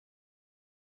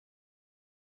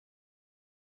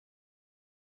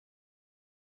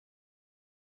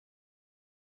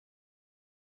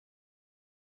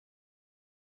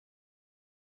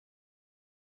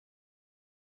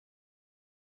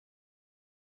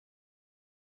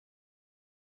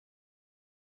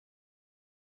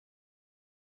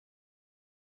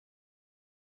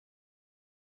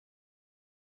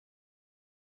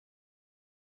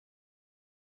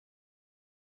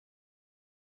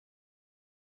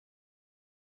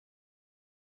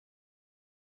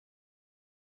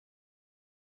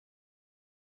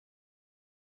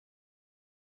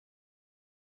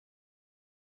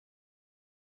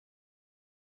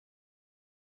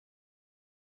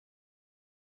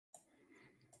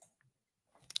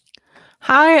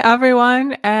Hi,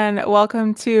 everyone, and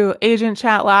welcome to Agent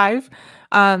Chat Live.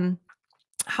 Um,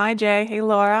 Hi, Jay. Hey,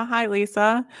 Laura. Hi,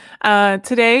 Lisa.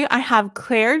 Today I have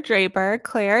Claire Draper.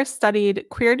 Claire studied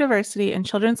queer diversity in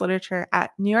children's literature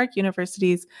at New York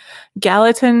University's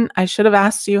Gallatin, I should have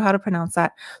asked you how to pronounce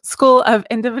that, School of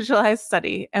Individualized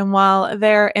Study. And while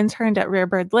there, interned at Rare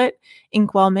Bird Lit,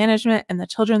 Inkwell Management, and the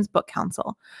Children's Book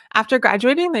Council. After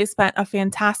graduating, they spent a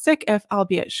fantastic, if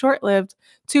albeit short-lived,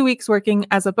 2 weeks working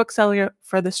as a bookseller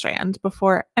for The Strand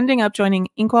before ending up joining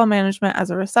Inkwell Management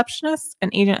as a receptionist and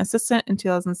agent assistant in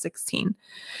 2016.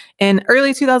 In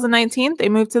early 2019, they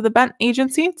moved to the Bent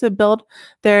Agency to build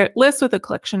their list with a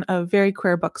collection of very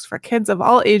queer books for kids of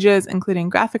all ages, including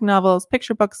graphic novels,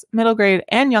 picture books, middle grade,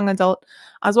 and young adult,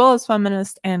 as well as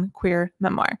feminist and queer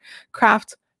memoir,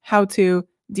 craft, how-to,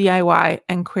 DIY,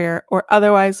 and queer or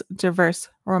otherwise diverse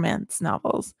romance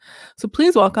novels. So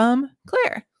please welcome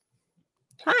Claire.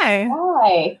 Hi.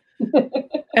 Hi.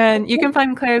 And you can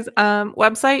find Claire's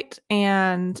website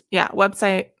and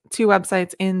two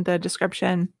websites in the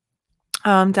description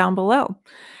down below.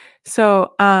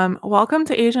 So welcome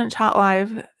to Agent Chat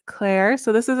Live, Claire.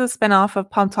 So this is a spinoff of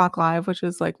Pub Talk Live, which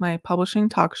is like my publishing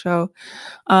talk show.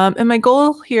 And my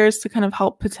goal here is to kind of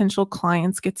help potential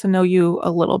clients get to know you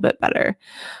a little bit better.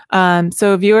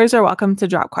 So viewers are welcome to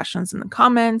drop questions in the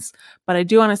comments, but I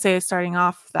do want to say starting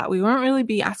off that we won't really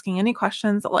be asking any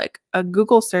questions that like a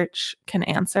Google search can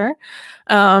answer.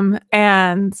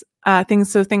 Things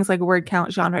like word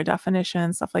count, genre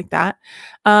definition, stuff like that.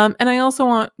 And I also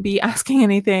won't be asking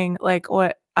anything like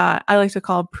what I like to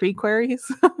call pre-queries.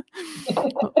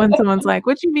 When someone's like,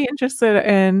 would you be interested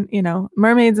in,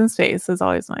 mermaids in space is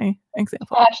always my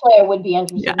example. Actually, I would be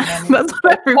interested in mermaids. That's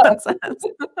what everyone says.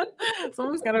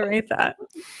 Someone's got to write that.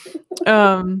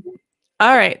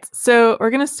 All right. So we're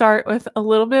going to start with a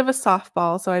little bit of a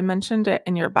softball. So I mentioned it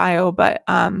in your bio, but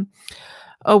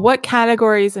what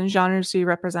categories and genres do you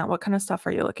represent? What kind of stuff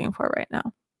are you looking for right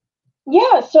now?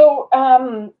 Yeah, so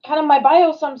kind of my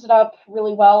bio sums it up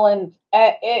really well. And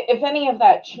if any of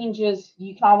that changes,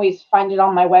 you can always find it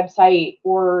on my website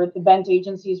or the Bent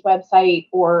Agency's website,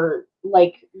 or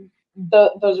like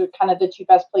those are kind of the two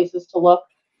best places to look.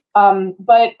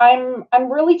 But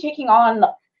I'm really taking on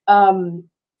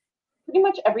pretty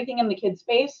much everything in the kids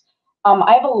space.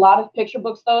 I have a lot of picture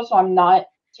books though, so I'm not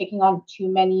taking on too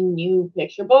many new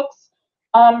picture books.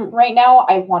 Right now,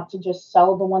 I want to just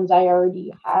sell the ones I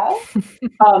already have.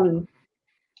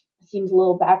 Seems a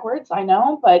little backwards, I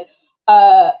know, but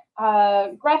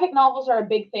graphic novels are a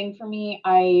big thing for me.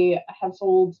 I have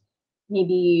sold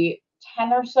maybe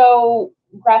 10 or so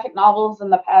graphic novels in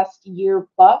the past year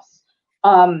plus.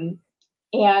 And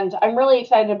I'm really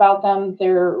excited about them.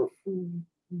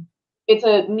 It's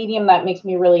a medium that makes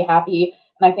me really happy.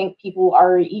 And I think people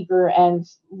are eager and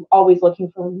always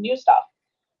looking for new stuff.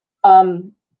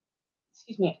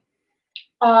 Excuse me.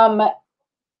 I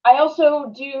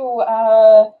also do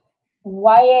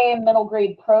YA middle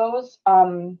grade prose,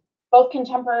 both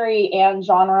contemporary and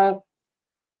genre.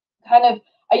 I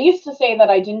used to say that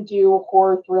I didn't do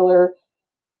horror, thriller,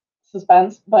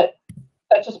 suspense, but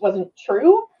that just wasn't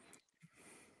true.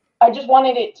 I just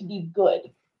wanted it to be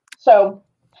good. So,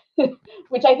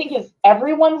 which I think is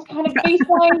everyone's kind of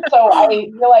baseline. So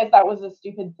I realized that was a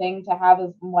stupid thing to have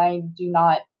as my do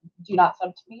not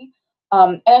sub to me.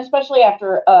 And especially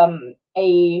after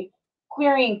a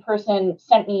querying person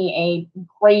sent me a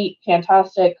great,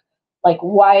 fantastic, like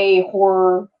YA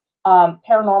horror,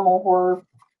 paranormal horror,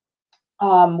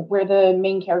 where the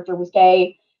main character was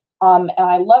gay. And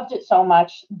I loved it so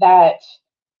much that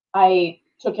I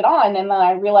took it on, and then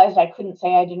I realized I couldn't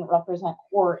say I didn't represent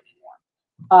horror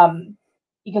anymore,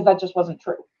 because that just wasn't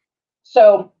true.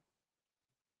 So,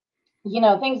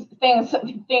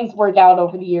 things work out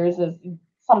over the years as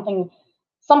something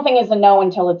is a no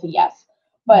until it's a yes.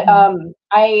 But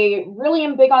I really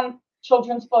am big on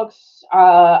children's books.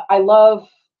 I love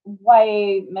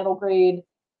YA middle grade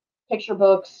picture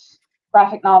books,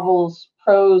 graphic novels,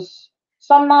 prose,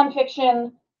 some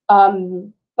nonfiction.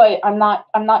 But I'm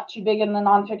not too big in the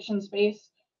nonfiction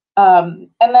space. And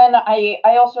then I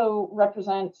also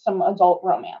represent some adult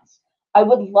romance. I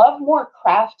would love more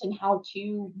craft and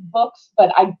how-to books,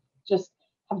 but I just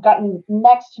have gotten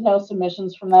next to no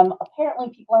submissions from them. Apparently,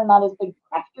 people are not as big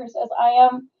crafters as I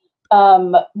am.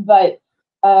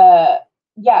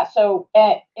 Yeah. So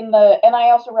and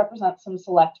I also represent some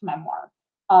select memoir.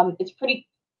 It's pretty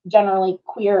generally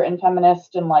queer and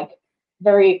feminist and like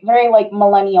very very like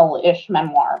millennial-ish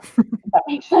memoir, if that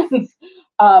makes sense.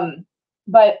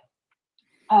 But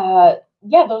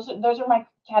yeah, those are my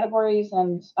categories,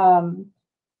 and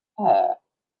I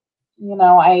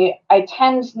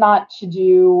tend not to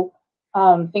do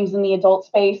things in the adult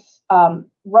space.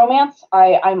 Romance,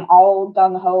 I'm all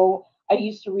gung-ho. I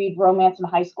used to read romance in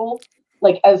high school,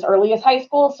 like as early as high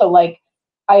school. So like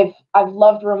I've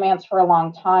loved romance for a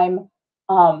long time.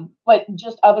 But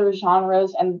just other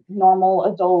genres and normal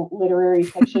adult literary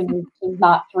fiction does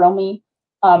not thrill me.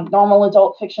 Normal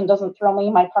adult fiction doesn't thrill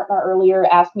me. My partner earlier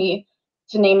asked me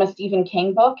to name a Stephen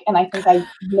King book, and I think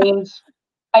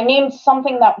I named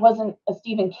something that wasn't a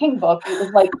Stephen King book. It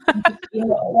was like in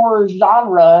the horror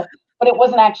genre, but it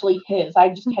wasn't actually his. I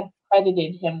just had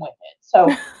credited him with it. So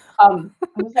I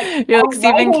was like, You're like,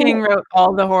 Stephen King wrote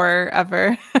all the horror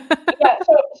ever. Yeah.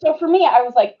 So for me, I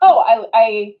was like, oh,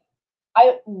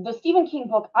 the Stephen King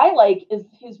book I like is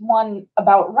his one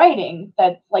about writing.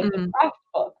 That's like the craft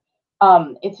book.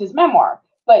 It's his memoir,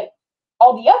 but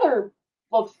all the other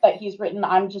books that he's written,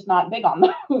 I'm just not big on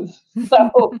those.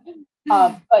 So,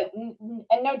 but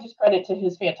and no discredit to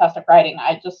his fantastic writing.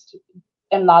 I just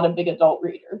am not a big adult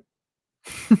reader.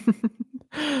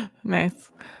 Nice.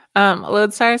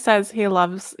 Lodestar says he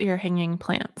loves your hanging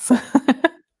plants.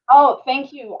 Oh,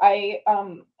 thank you. I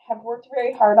have worked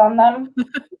very hard on them.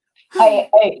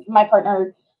 My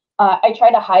partner, I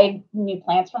try to hide new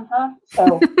plants from her,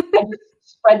 so I just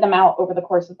spread them out over the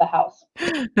course of the house.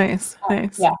 Nice.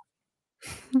 Yeah.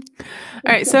 All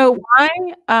right. So why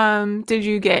did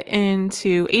you get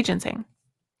into agenting?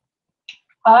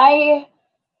 I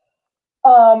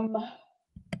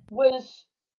was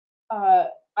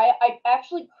I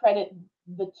actually credit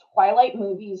the Twilight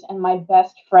movies and my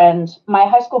best friend, my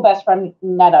high school best friend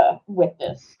Netta, with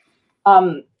this.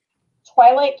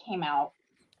 Twilight came out,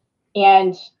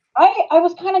 and I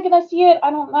was kind of gonna see it. I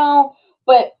don't know,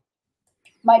 but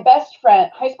my best friend,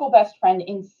 high school best friend,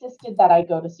 insisted that I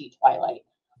go to see Twilight.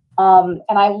 And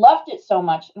I loved it so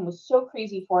much and was so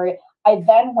crazy for it. I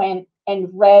then went and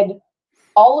read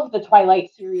all of the Twilight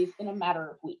series in a matter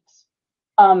of weeks.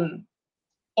 And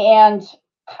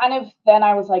kind of then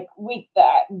I was like, wait,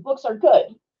 books are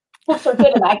good. Books are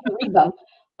good and I can read them.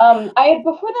 I had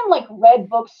before then like read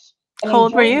books and How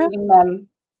old were you? reading them.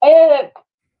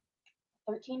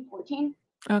 13, 14.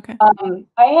 Okay.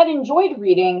 I had enjoyed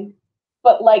reading,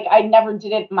 but like I never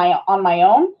did it on my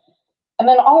own. And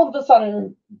then all of a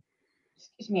sudden,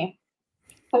 excuse me,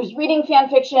 I was reading fan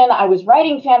fiction, I was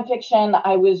writing fan fiction,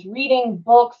 I was reading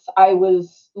books, I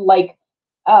was like,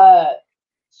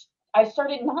 I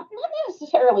started not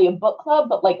necessarily a book club,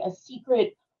 but like a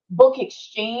secret book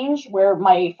exchange where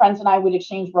my friends and I would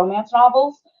exchange romance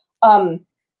novels,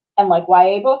 and like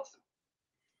YA books.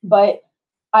 But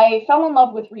I fell in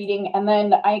love with reading, and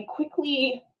then I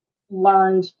quickly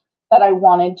learned that I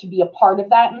wanted to be a part of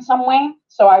that in some way.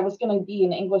 So I was going to be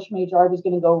an English major. I was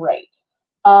going to go write.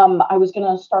 I was going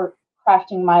to start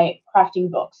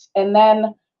crafting books. And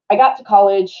then I got to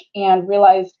college and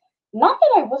realized not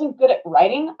that I wasn't good at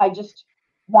writing. I just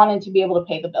wanted to be able to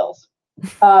pay the bills.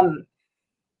 And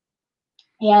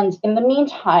in the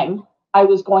meantime, I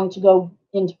was going to go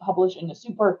into publishing, a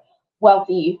super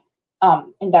wealthy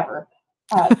endeavor.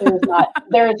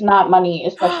 There is not money,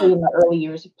 especially in the early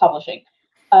years of publishing.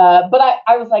 But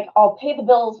I was like, I'll pay the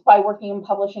bills by working in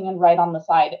publishing and write on the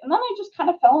side. And then I just kind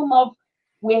of fell in love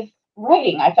with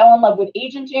writing. I fell in love with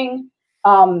agenting.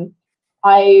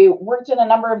 I worked in a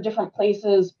number of different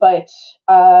places, but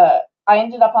I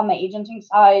ended up on the agenting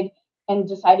side and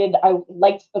decided I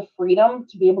liked the freedom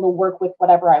to be able to work with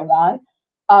whatever I want.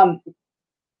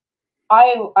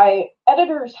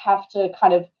 Editors have to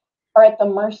are at the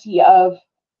mercy of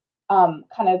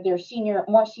kind of their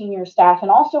more senior staff,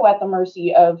 and also at the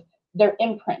mercy of their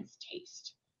imprint's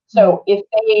taste. So if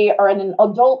they are in an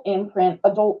adult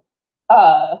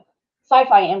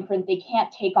sci-fi imprint, they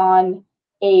can't take on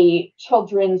a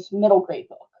children's middle grade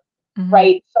book,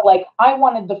 right? So like I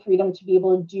wanted the freedom to be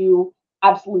able to do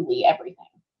absolutely everything.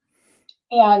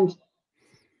 And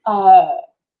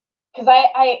because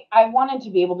I wanted to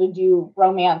be able to do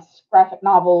romance, graphic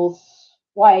novels,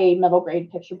 YA middle grade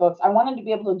picture books. I wanted to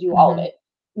be able to do all of it.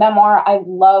 Memoir, I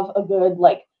love a good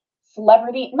like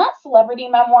not celebrity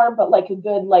memoir, but like a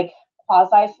good like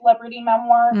quasi celebrity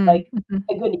memoir, like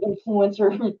a good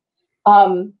influencer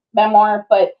memoir.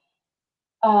 But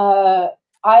so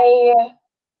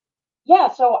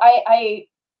I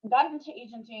got into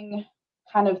agenting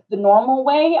kind of the normal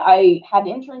way. I had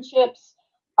internships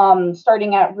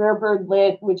starting at Rarebird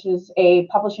Lit, which is a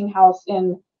publishing house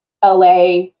in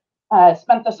LA.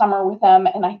 Spent the summer with them,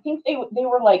 and I think they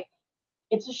were like,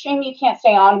 "It's a shame you can't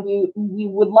stay on. We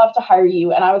would love to hire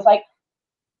you." And I was like,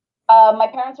 "My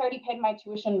parents already paid my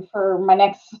tuition for my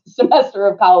next semester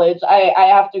of college. I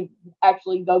have to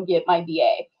actually go get my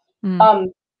BA."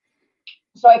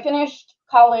 So I finished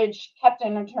college, kept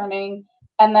interning,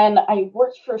 And then I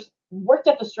worked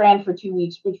at the Strand for 2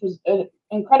 weeks, which was an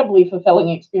incredibly fulfilling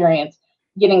experience,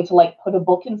 getting to like put a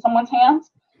book in someone's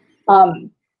hands, and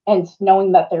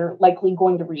knowing that they're likely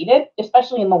going to read it,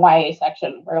 especially in the YA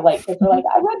section where like kids are like,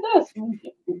 I read this,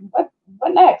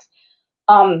 what next?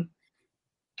 And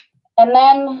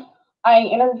then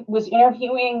I was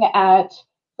interviewing at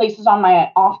places on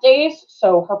my off days,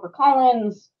 so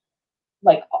HarperCollins,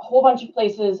 like a whole bunch of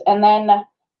places, and then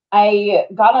I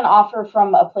got an offer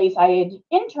from a place I had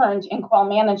interned in qual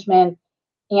management,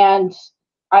 and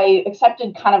I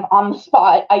accepted kind of on the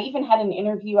spot. I even had an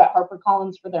interview at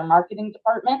HarperCollins for their marketing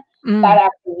department that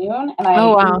afternoon, and I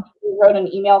wrote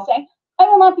an email saying, I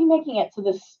will not be making it to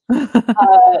this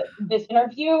this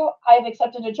interview. I've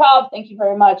accepted a job. Thank you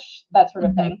very much. That sort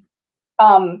of thing.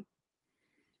 And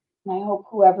I hope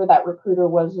whoever that recruiter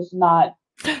was is not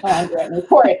so angry at me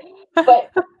for it.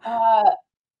 But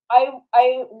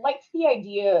I liked the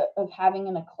idea of having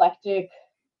an eclectic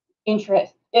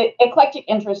interest in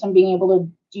being able to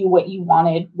do what you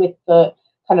wanted with the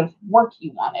kind of work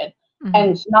you wanted,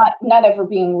 and not ever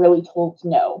being really told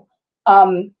no.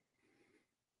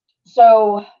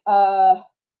 So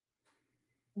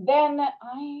then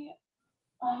I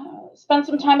spent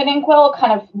some time at Inkwell,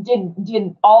 kind of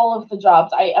did all of the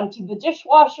jobs. I emptied the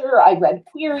dishwasher, I read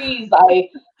queries, I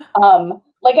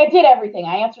did everything.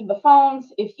 I answered the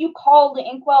phones. If you called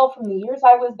Inkwell from the years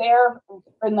I was there,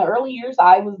 or in the early years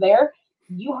I was there,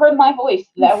 you heard my voice.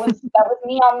 That was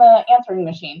me on the answering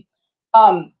machine.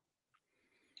 And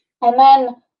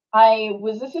then I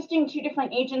was assisting 2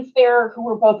 different agents there who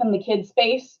were both in the kids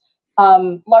space,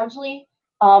 largely.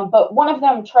 But one of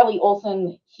them, Charlie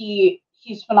Olson,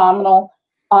 he's phenomenal.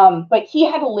 But he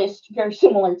had a list very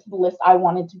similar to the list I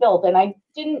wanted to build. And I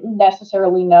didn't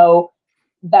necessarily know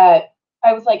that.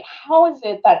 I was like, how is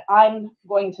it that I'm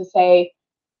going to say,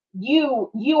 you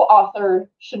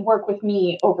author should work with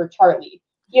me over Charlie?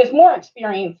 He has more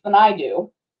experience than I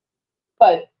do,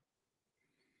 but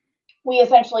we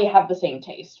essentially have the same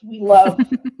taste. We love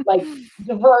like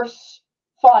diverse,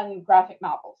 fun graphic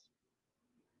novels.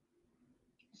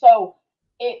 So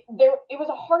it was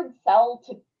a hard sell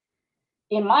to,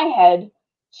 in my head,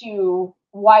 to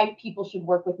why people should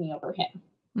work with me over him.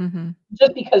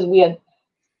 Just because we had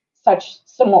such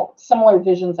similar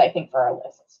visions, I think, for our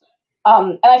lists.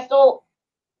 And I still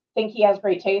think he has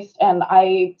great taste, and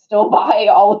I still buy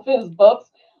all of his books.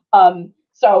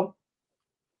 So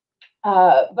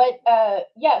I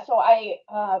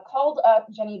called up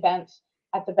Jenny Bent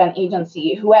at the Bent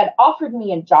Agency, who had offered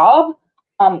me a job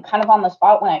kind of on the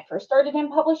spot when I first started in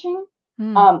publishing.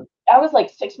 I was like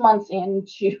 6 months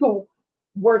into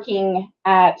working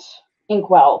at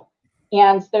Inkwell,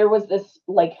 and there was this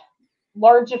like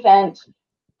large event,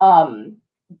 the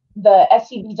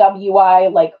SCBWI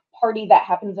like party that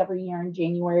happens every year in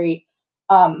January.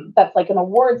 That's like an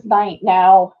awards night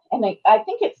now, and I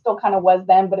think it still kind of was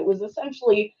then, but it was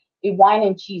essentially a wine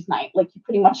and cheese night. Like you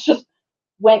pretty much just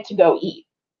went to go eat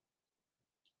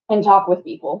and talk with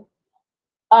people,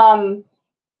 and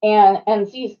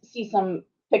see some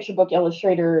picture book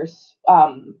illustrators'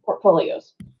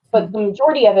 portfolios. But the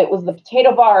majority of it was the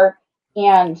potato bar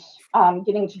and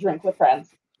getting to drink with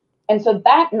friends. And so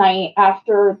that night,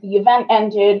 after the event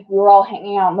ended, we were all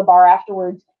hanging out in the bar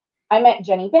afterwards. I met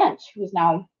Jenny Bent, who is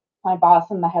now my boss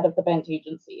and the head of the Bent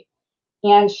Agency.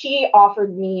 And she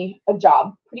offered me a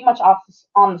job pretty much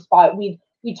on the spot. We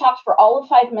talked for all of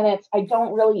 5 minutes. I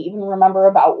don't really even remember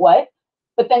about what,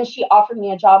 but then she offered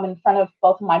me a job in front of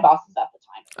both of my bosses at the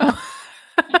time.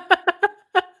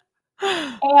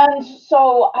 And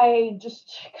so I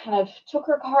just kind of took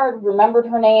her card, remembered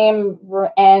her name,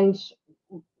 and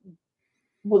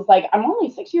was like, I'm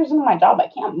only 6 years into my job. I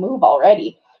can't move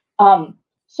already.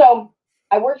 So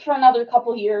I worked for another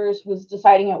couple years, was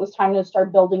deciding it was time to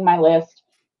start building my list,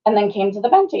 and then came to the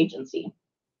Bent Agency.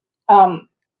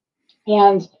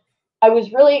 And I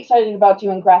was really excited about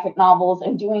doing graphic novels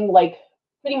and doing like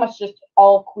pretty much just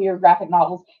all queer graphic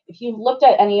novels. If you've looked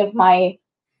at any of my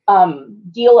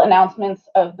deal announcements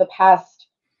of the past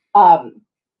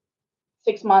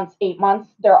 6 months, 8 months,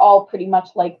 they're all pretty much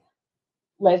like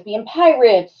lesbian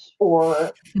pirates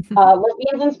or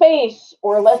lesbians in space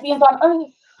or lesbians on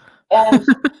Earth and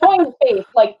going to space,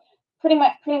 like pretty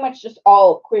much just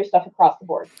all queer stuff across the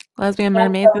board. Lesbian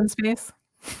mermaids in space.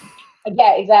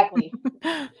 Yeah, exactly.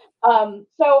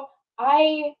 So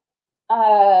I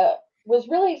was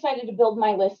really excited to build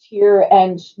my list here,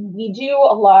 and we do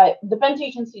a lot. The Bent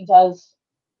Agency does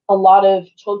a lot of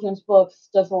children's books,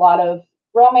 does a lot of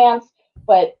romance,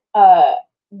 but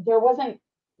there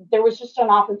was just an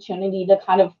opportunity to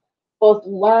kind of both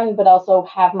learn but also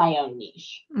have my own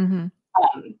niche.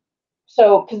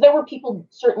 So, because there were people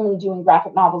certainly doing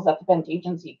graphic novels at the Bent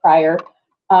Agency prior,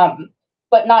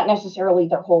 but not necessarily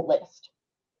their whole list.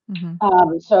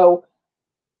 So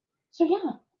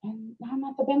yeah, and now I'm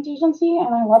at the Bent Agency,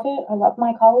 and I love it. I love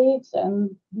my colleagues,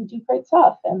 and we do great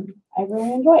stuff, and I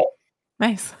really enjoy it.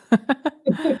 Nice.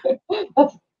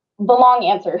 That's the long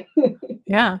answer.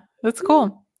 Yeah, that's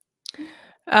cool.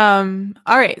 All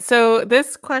right. So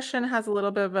this question has a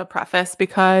little bit of a preface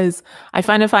because I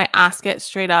find if I ask it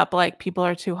straight up, like people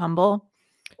are too humble.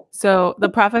 So the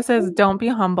preface is don't be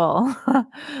humble.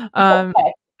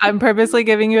 Okay. I'm purposely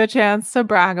giving you a chance to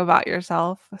brag about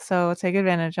yourself. So take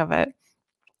advantage of it.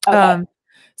 Okay.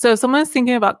 So if someone's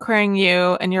thinking about querying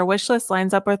you and your wish list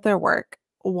lines up with their work,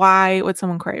 why would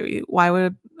someone query you?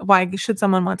 Why should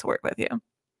someone want to work with you?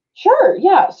 Sure.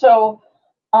 Yeah. So,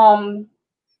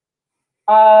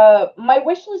 my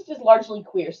wish list is largely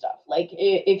queer stuff. Like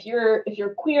if you're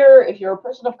queer, if you're a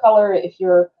person of color, if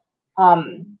you're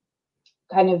kind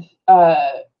of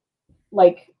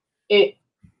like it,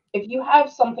 if you have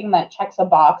something that checks a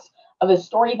box of a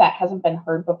story that hasn't been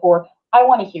heard before, I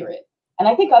want to hear it, and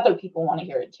I think other people want to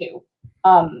hear it too.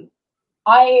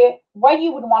 Why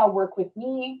you would want to work with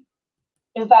me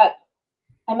is that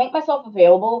I make myself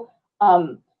available.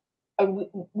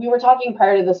 We were talking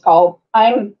prior to this call.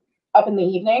 I'm up in the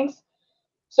evenings,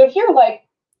 so if you're like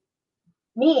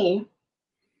me,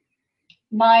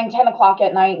 9, 10 o'clock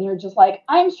at night, and you're just like,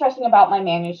 I'm stressing about my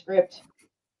manuscript,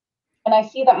 and I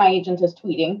see that my agent is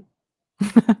tweeting,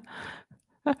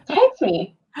 text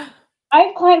me. I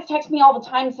have clients text me all the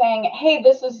time saying, hey,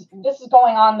 this is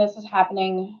going on, this is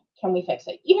happening, can we fix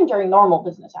it? Even during normal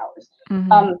business hours.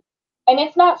 And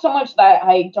it's not so much that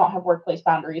I don't have workplace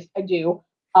boundaries. I do.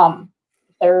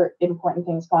 If there are important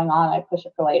things going on, I push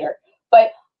it for later.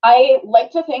 But I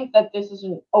like to think that this is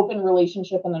an open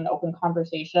relationship and an open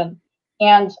conversation.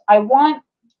 And I want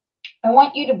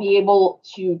you to be able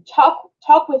to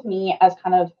talk with me as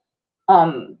kind of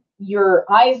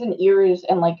your eyes and ears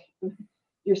and like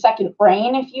your second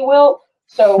brain, if you will.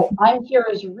 So I'm here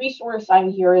as a resource, I'm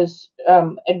here as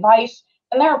advice,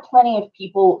 and there are plenty of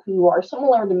people who are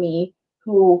similar to me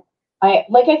who I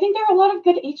think there are a lot of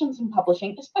good agents in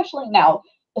publishing, especially now.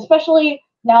 Especially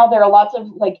now there are lots of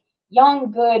like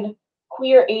young, good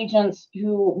queer agents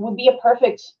who would be a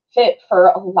perfect fit for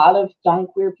a lot of young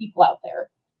queer people out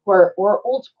there, or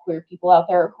old queer people out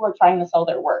there who are trying to sell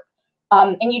their work.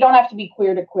 And you don't have to be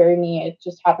queer to query me. It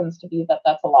just happens to be that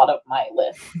that's a lot of my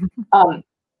list.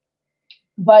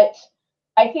 But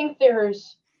I think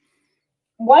there's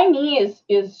why me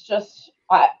is just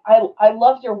I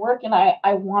love your work and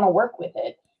I want to work with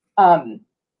it.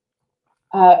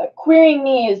 Querying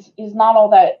me is not all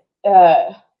that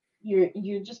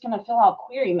you're just gonna fill out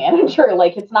query manager.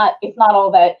 Like it's not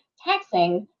all that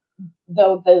taxing,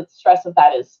 though the stress of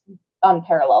that is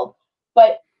unparalleled.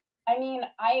 But I mean,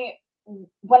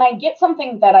 when I get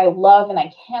something that I love and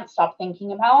I can't stop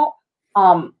thinking about,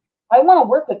 I want to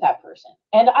work with that person.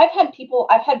 And I've had people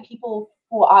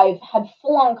who I've had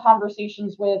full-on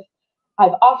conversations with.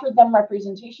 I've offered them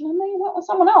representation and they went with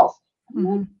someone else. I'm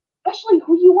like, especially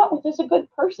who you went with is a good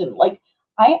person. Like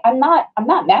I'm not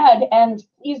mad, and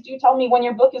please do tell me when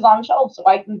your book is on shelf so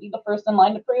I can be the first in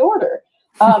line to pre-order.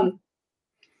 I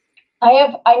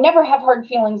never have hard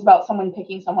feelings about someone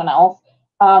picking someone else.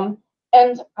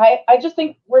 And I just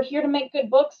think we're here to make good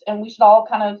books and we should all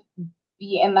kind of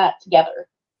be in that together.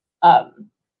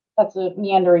 That's a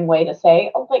meandering way to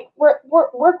say, like,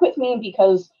 work with me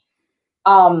because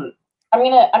I'm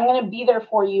gonna be there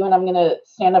for you and I'm gonna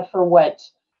stand up for what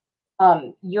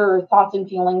your thoughts and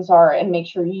feelings are and make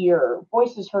sure your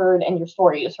voice is heard and your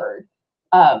story is heard.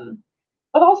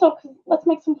 But also, let's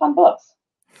make some fun books.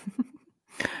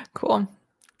 Cool.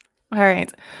 All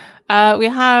right. We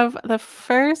have the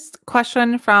first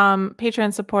question from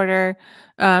Patreon supporter.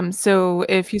 So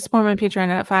if you support my Patreon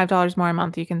at $5 more a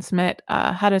month, you can submit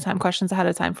questions ahead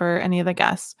of time for any of the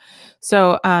guests.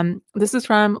 So this is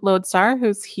from Lodestar,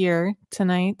 who's here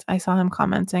tonight. I saw him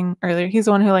commenting earlier. He's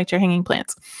the one who liked your hanging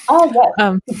plants. Oh,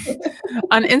 yes.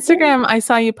 On Instagram, I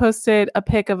saw you posted a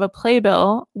pic of a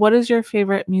playbill. What is your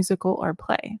favorite musical or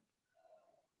play?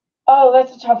 Oh,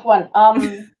 that's a tough one.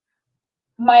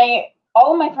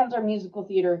 All of my friends are musical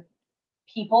theater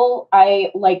people.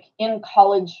 I like in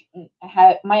college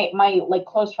had my like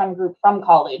close friend group from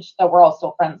college that we're all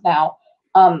still friends now.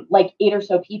 Like 8 or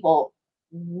so people.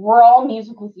 We're all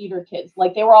musical theater kids.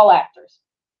 Like they were all actors.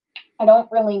 I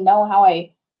don't really know how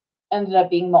I ended up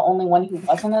being the only one who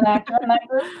wasn't an actor in that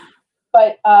group,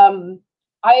 but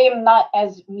I am not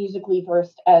as musically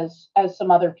versed as some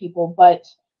other people. But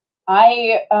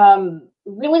I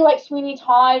really like Sweeney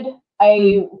Todd.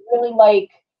 I really like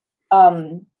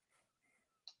Fiddler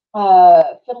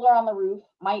on the Roof.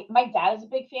 My dad is a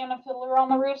big fan of Fiddler on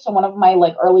the Roof, so one of my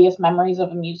like earliest memories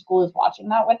of a musical is watching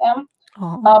that with him.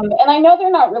 And I know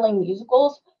they're not really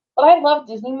musicals, but I love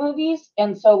Disney movies,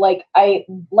 and so like I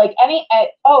like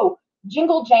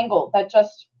Jingle Jangle that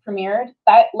just premiered,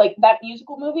 that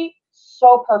musical movie,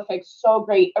 so perfect, so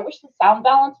great. I wish the sound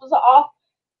balance was off.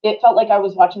 It felt like I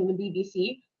was watching the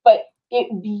BBC, but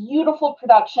beautiful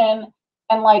production,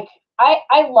 and like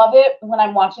I love it when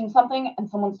I'm watching something and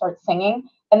someone starts singing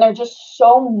and they're just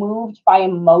so moved by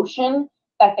emotion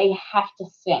that they have to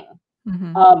sing.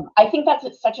 I think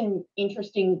that's such an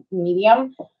interesting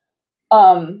medium.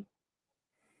 So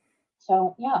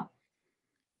yeah,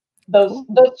 those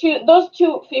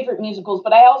two favorite musicals,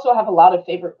 but I also have a lot of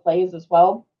favorite plays as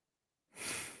well.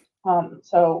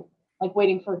 So like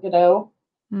Waiting for Godot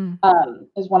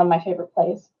is one of my favorite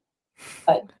plays.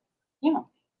 But yeah,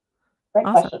 great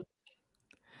question.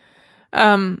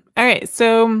 All right,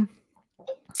 so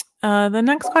the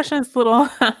next question is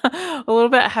a little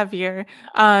bit heavier.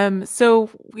 So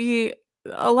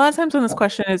a lot of times when this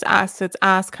question is asked, it's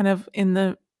asked kind of in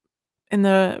the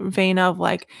vein of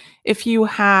like, if you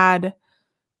had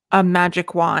a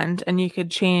magic wand and you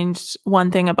could change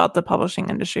one thing about the publishing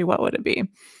industry, what would it be?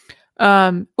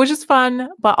 Which is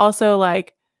fun, but also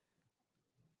like,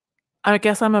 I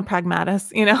guess I'm a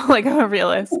pragmatist, like I'm a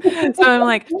realist. So I'm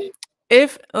like,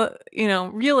 if,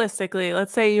 realistically,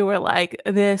 let's say you were like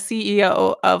the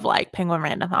CEO of like Penguin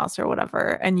Random House or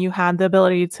whatever, and you had the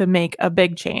ability to make a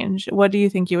big change, what do you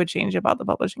think you would change about the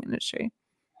publishing industry?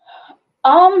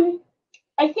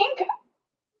 I think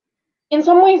in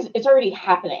some ways it's already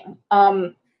happening.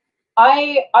 I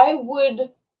would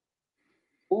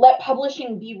let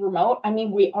publishing be remote. I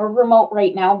mean, we are remote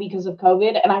right now because of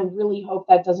COVID, and I really hope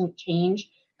that doesn't change,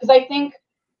 because I think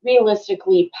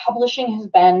realistically, publishing has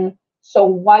been so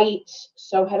white,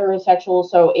 so heterosexual,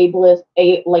 so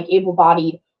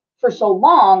able-bodied for so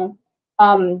long.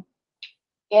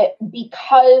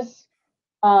 Because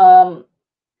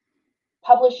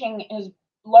publishing is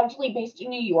largely based in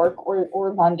New York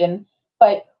or London,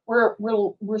 but we're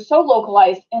so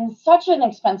localized in such an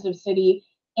expensive city,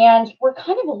 and we're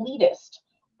kind of elitist.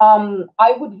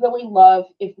 I would really love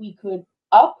if we could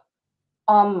up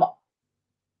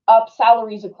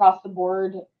salaries across the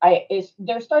board.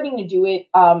 They're starting to do it,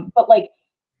 but like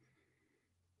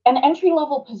an entry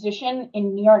level position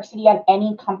in New York City at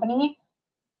any company,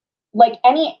 like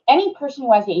any person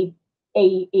who has a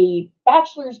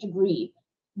bachelor's degree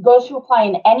goes to apply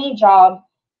in any job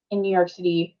in New York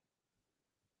City,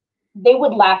 they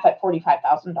would laugh at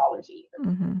 $45,000 a year.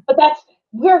 But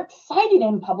we're excited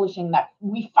in publishing that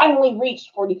we finally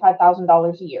reached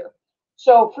 $45,000 a year.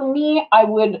 So for me, I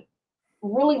would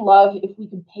really love if we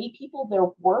could pay people their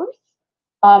worth.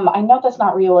 I know that's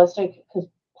not realistic because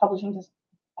publishing is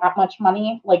that much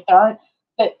money. Like there aren't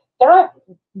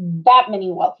that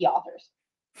many wealthy authors.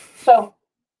 So,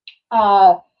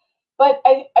 but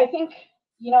I think,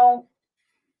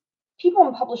 people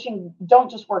in publishing don't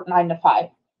just work 9 to 5.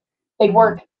 They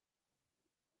work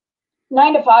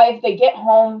 9 to 5, they get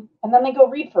home, and then they go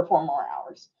read for 4 more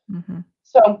hours.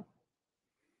 So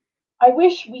I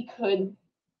wish we could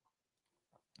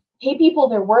pay people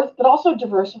their worth, but also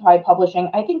diversify publishing.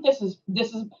 I think this is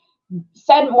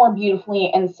said more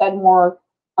beautifully and said more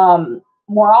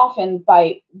often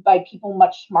by people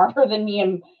much smarter than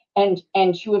me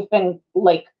and who have been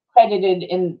like credited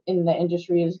in the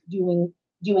industry as doing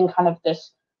kind of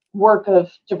this work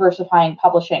of diversifying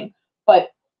publishing.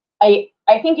 But I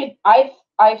think I've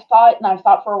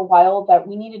thought for a while that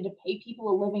we needed to pay people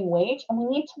a living wage, and we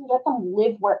need to let them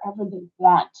live wherever they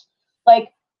want.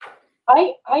 Like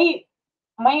my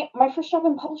first job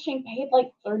in publishing paid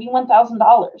like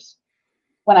 $31,000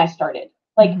 when I started.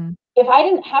 Like if I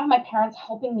didn't have my parents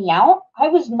helping me out, I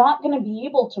was not going to be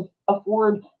able to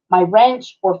afford my rent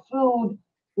or food.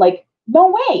 Like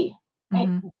no way.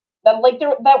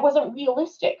 That wasn't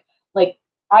realistic. Like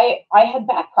I had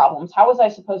back problems. How was I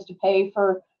supposed to pay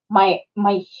for my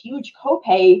huge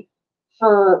copay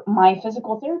for my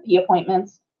physical therapy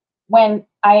appointments and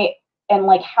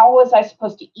how was I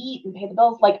supposed to eat and pay the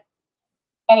bills? Like,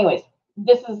 anyways,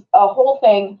 this is a whole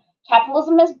thing.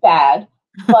 Capitalism is bad,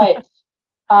 but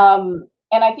and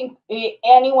I think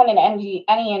anyone in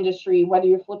any industry, whether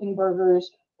you're flipping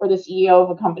burgers or the CEO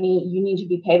of a company, you need to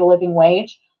be paid a living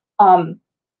wage.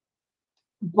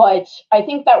 But I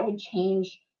think that would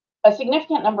change a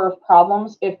significant number of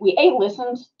problems if we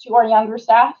listened to our younger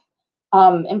staff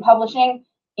in publishing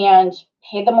and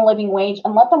pay them a living wage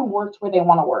and let them work where they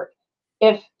want to work.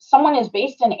 If someone is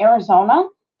based in Arizona,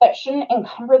 that shouldn't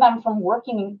encumber them from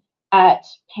working at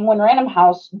Penguin Random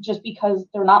House just because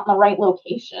they're not in the right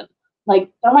location.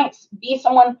 Like, there might be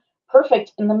someone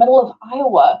perfect in the middle of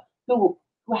Iowa who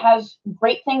has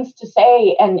great things to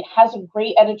say and has a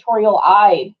great editorial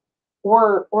eye,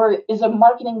 or is a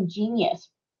marketing genius,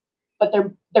 but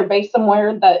they're based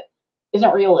somewhere that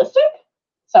isn't realistic.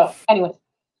 So, anyways,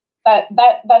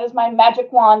 that is my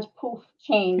magic wand poof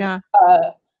change. Yeah.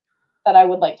 That I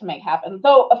would like to make happen.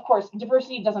 Though, of course,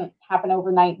 diversity doesn't happen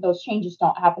overnight. Those changes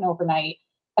don't happen overnight.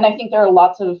 And I think there are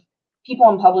lots of people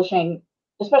in publishing,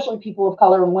 especially people of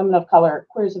color and women of color,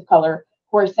 queers of color,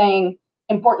 who are saying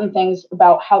important things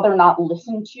about how they're not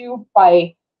listened to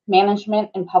by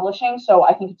management in publishing. So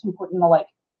I think it's important to like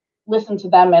listen to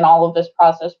them in all of this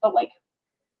process. But like,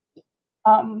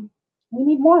 we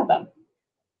need more of them.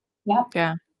 Yeah.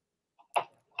 Yeah.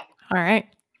 All right.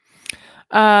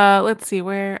 Let's see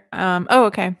where, oh,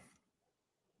 okay.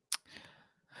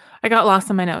 I got lost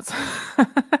in my notes. All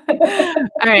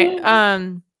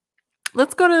right.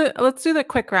 Let's do the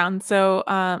quick round. So,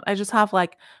 I just have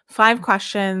like 5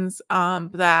 questions,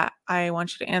 that I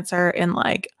want you to answer in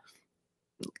like,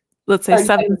 let's say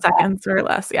 7 seconds or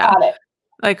less. Yeah. Got it.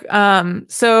 Like,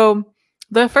 so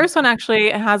the first one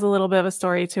actually has a little bit of a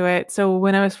story to it. So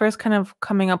when I was first kind of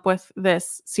coming up with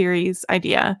this series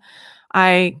idea,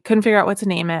 I couldn't figure out what to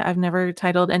name it. I've never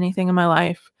titled anything in my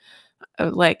life.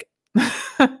 Like,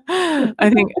 I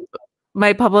think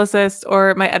my publicist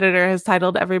or my editor has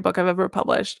titled every book I've ever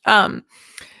published.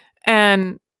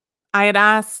 And I had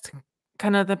asked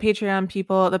kind of the Patreon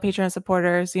people, the Patreon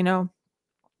supporters,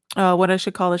 what I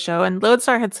should call the show. And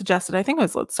Lodestar had suggested, I think it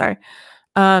was Lodestar,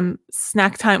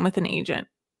 Snack Time with an Agent,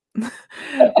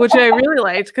 which I really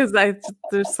liked because I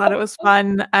just thought it was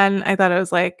fun. And I thought it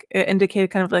was like, it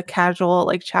indicated kind of like casual,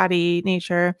 like chatty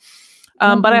nature.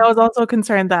 But I was also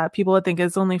concerned that people would think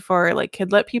it's only for like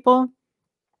kidlit people.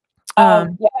 Yeah,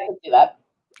 I could do that.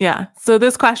 Yeah. So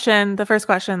this question, the first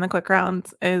question, the quick round,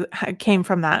 came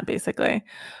from that basically.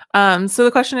 So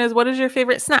the question is, what is your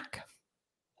favorite snack?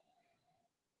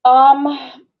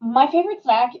 My favorite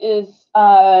snack is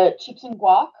chips and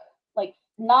guac. Like,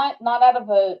 not out of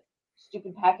a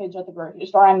stupid package at the grocery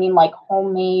store. I mean like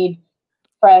homemade,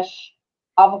 fresh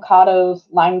avocados,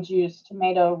 lime juice,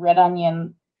 tomato, red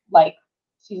onion, like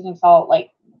seasoning salt,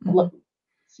 like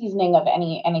seasoning of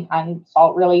any kind,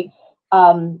 salt really,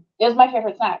 is my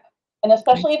favorite snack. And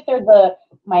especially if they're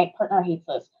my partner hates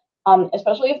this,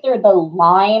 especially if they're the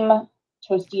lime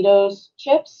Tostitos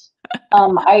chips.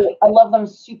 I love them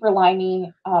super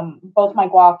limey, both my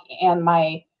guac and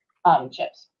my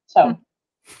chips. So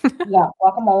yeah,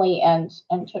 guacamole and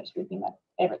chips would be my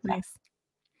favorite snack.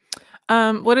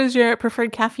 Nice. What is your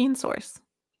preferred caffeine source?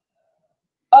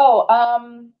 Oh,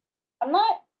 I'm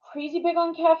not crazy big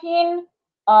on caffeine,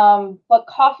 but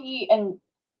coffee and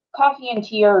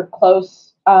tea are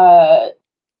close.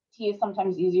 Tea is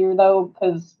sometimes easier though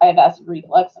because I have acid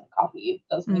reflux and coffee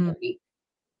does me dirty.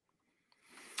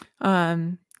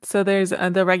 So there's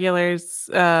the regulars,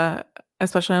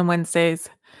 especially on Wednesdays.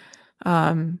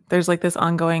 There's like this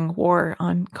ongoing war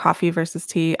on coffee versus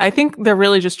tea. I think they're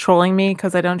really just trolling me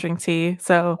because I don't drink tea.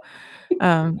 So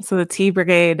the tea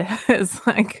brigade is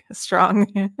like strong.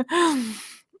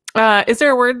 Is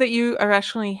there a word that you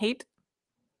irrationally hate?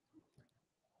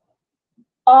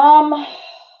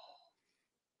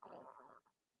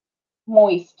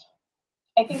 Moist.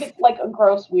 I think it's like a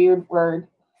gross, weird word.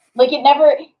 Like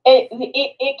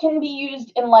it can be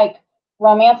used in like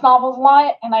romance novels a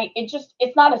lot, and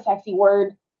it's not a sexy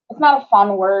word. It's not a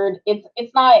fun word.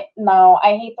 It's not. No,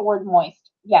 I hate the word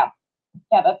moist. Yeah,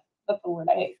 that's the word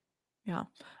I hate. Yeah,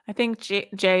 I think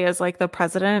Jay is like the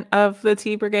president of the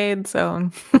tea brigade. So,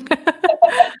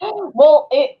 well,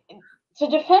 to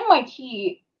defend my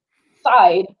tea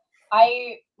side,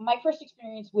 my first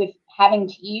experience with having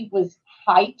tea was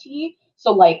high tea.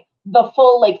 So like the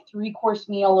full like 3-course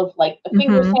meal of like the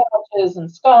finger sandwiches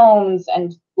and scones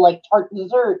and like tart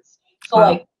desserts. So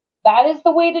like that is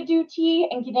the way to do tea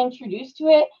and get introduced to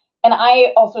it. And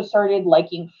I also started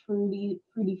liking fruity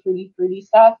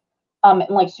stuff, and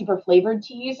like super flavored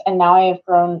teas. And now I have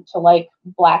grown to like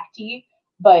black tea.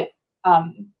 But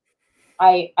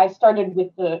I started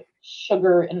with the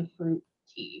sugar and fruit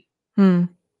tea.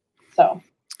 So,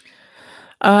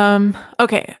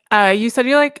 okay. You said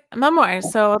you like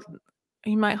memoirs, so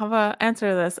you might have an answer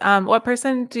to this. What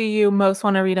person do you most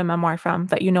want to read a memoir from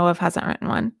that you know of hasn't written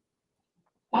one?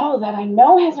 Oh, that I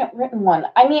know hasn't written one.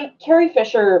 I mean, Carrie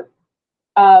Fisher,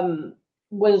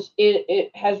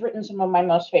 it has written some of my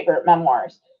most favorite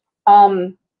memoirs.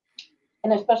 And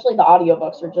especially the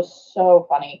audiobooks are just so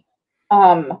funny.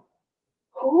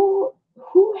 Who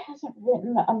hasn't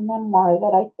written a memoir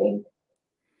that I think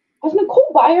Has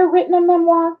Nicole Byer written a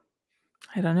memoir?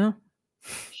 I don't know.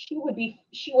 She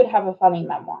would have a funny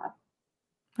memoir.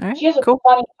 All right, She has cool.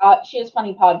 funny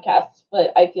podcasts,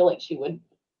 but I feel like she would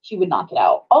knock it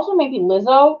out. Also, maybe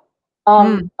Lizzo.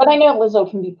 But I know Lizzo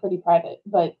can be pretty private,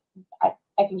 but I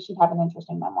think she'd have an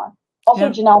interesting memoir. Also,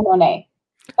 Yeah. Janelle Monáe.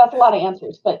 That's a lot of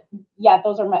answers, but yeah,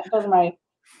 those are my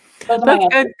That's answers.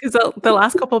 good because the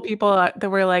last couple of people that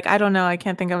were like, I don't know, I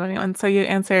can't think of anyone. So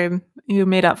you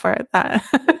made up for it. That.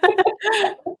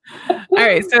 All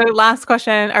right. So last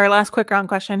question, or last quick round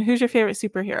question. Who's your favorite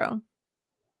superhero?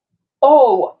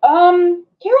 Oh,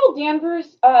 Carol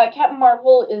Danvers, Captain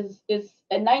Marvel is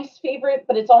a nice favorite,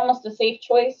 but it's almost a safe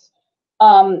choice.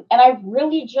 And I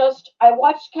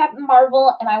watched Captain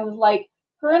Marvel, and I was like,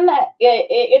 her in that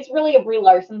it's really a Brie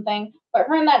Larson thing, but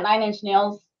her in that Nine Inch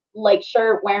Nails like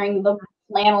shirt, wearing the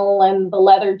flannel and the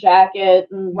leather jacket,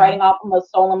 and Yeah. riding off on the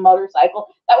stolen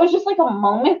motorcycle, that was just like a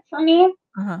moment for me.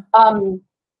 Uh-huh.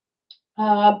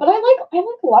 But I like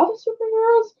a lot of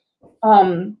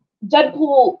superheroes.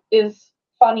 Deadpool is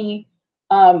funny,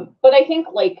 but I think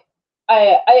like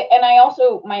I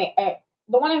also the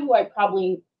one who I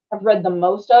probably have read the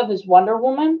most of is Wonder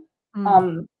Woman.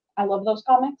 I love those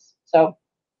comics, so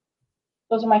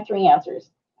those are my three answers.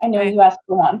 I know Nice. you asked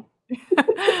for one.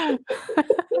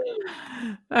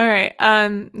 All right.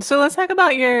 So let's talk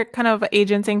about your kind of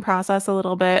agenting process a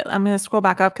little bit. I'm going to scroll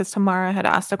back up because Tamara had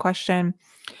asked a question.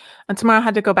 And Tamara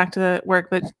had to go back to work,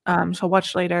 but she'll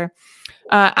watch later.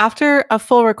 After a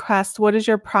full request, what is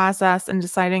your process in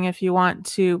deciding if you want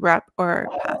to rep or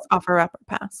pass, offer rep or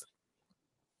pass?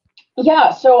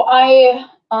 Yeah, so I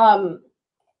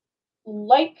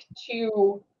like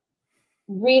to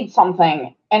read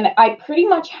something, and I pretty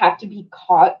much have to be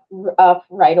caught up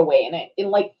right away in it. In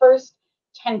like first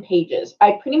 10 pages,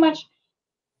 I pretty much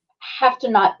have to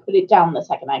not put it down the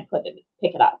second I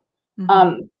pick it up.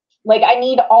 Like I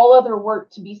need all other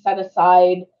work to be set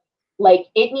aside. Like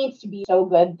it needs to be so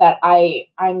good that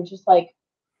I'm just like,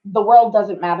 the world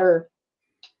doesn't matter.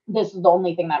 This is the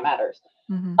only thing that matters.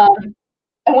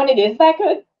 And when it is that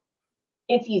good,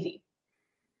 it's easy.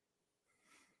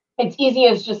 It's easy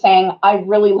as just saying, I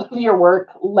really love your work.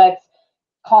 Let's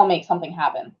make something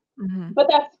happen. But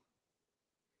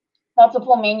that's a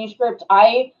full manuscript.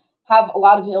 I have a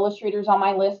lot of illustrators on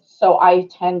my list, so I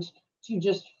tend to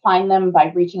just find them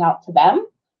by reaching out to them.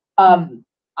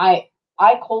 I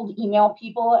cold email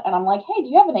people, and I'm like, hey, do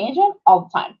you have an agent? All the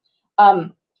time.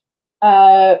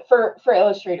 For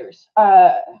illustrators,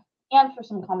 and for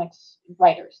some comics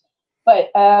writers. But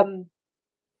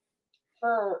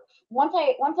for once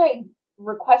I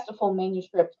request a full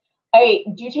manuscript, I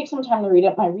do take some time to read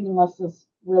it. My reading list is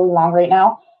really long right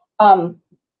now.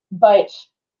 But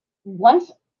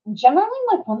generally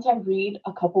once I read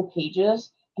a couple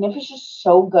pages, and if it's just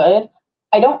so good,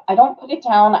 I don't put it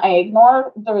down. I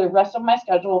ignore the rest of my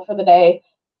schedule for the day,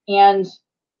 and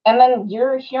then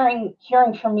you're hearing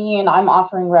from me, and I'm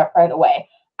offering rep right away.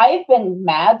 I've been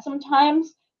mad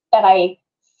sometimes that I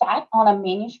sat on a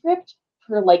manuscript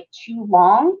for like too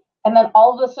long, and then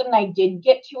all of a sudden I did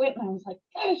get to it, and I was like,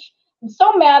 gosh, I'm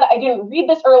so mad I didn't read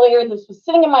this earlier. This was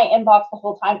sitting in my inbox the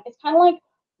whole time. It's kind of like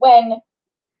when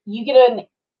you get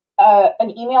an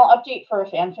email update for a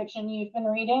fan fiction you've been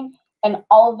reading, and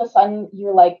all of a sudden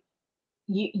you're like,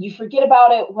 you forget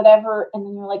about it, whatever, and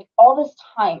then you're like, all this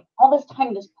time,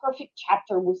 this perfect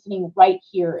chapter was sitting right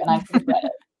here, and I could have read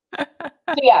it.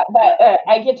 So yeah, but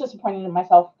I get disappointed in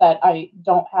myself that I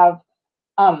don't have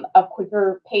a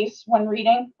quicker pace when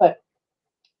reading, but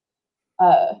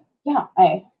yeah,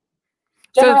 I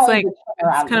So it's generally like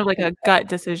it's kind of like a gut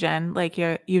decision, like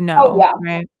Oh yeah,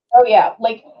 right? oh yeah,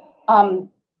 like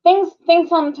things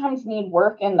sometimes need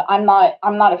work, and I'm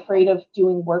not afraid of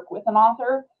doing work with an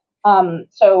author.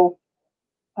 So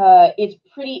it's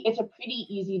a pretty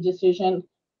easy decision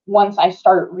once I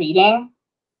start reading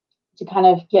to kind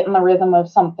of get in the rhythm of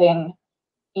something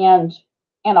and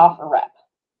offer rep.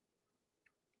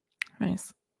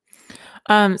 Nice.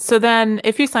 So then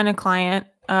if you sign a client,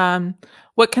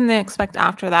 what can they expect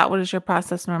after that? What does your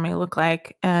process normally look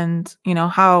like? And,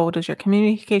 how does your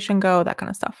communication go? That kind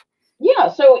of stuff. Yeah,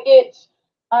 so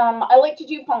I like to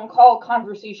do phone call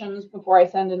conversations before I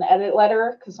send an edit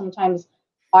letter, because sometimes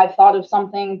I've thought of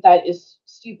something that is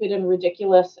stupid and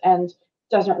ridiculous and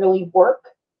doesn't really work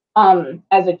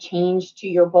as a change to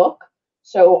your book.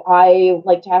 So I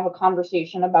like to have a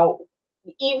conversation about,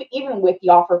 even with the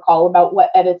offer call, about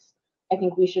what edits I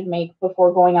think we should make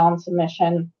before going on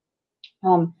submission.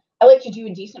 I like to do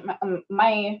a decent.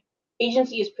 My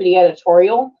agency is pretty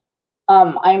editorial.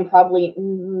 I'm probably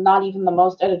not even the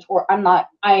most editorial. I'm not.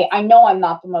 I know I'm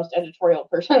not the most editorial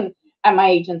person at my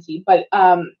agency, but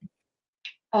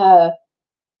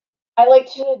I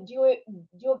like to do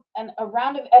a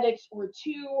round of edits or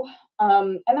two,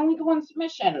 and then we go on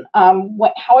submission.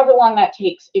 However long that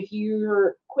takes. If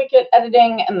you're quick at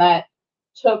editing and that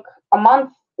took a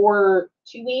month or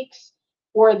 2 weeks,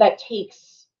 or that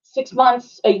takes 6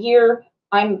 months, a year,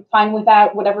 I'm fine with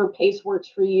that. Whatever pace works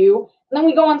for you. And then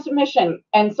we go on submission.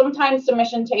 And sometimes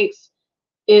submission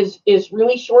is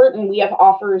really short, and we have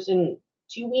offers in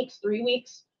 2 weeks, 3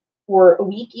 weeks, or a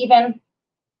week even.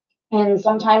 And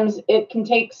sometimes it can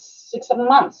take 6, 7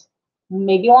 months,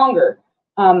 maybe longer.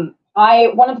 One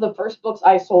of the first books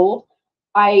I sold,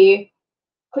 I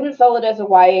couldn't sell it as a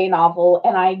YA novel,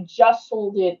 and I just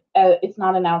sold it. It's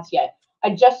not announced yet.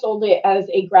 I just sold it as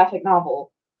a graphic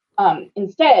novel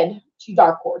instead to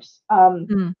Dark Horse.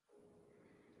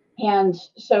 And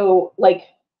so, like,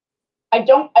 I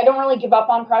don't really give up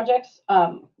on projects.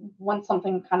 Once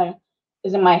something kind of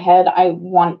is in my head, I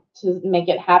want to make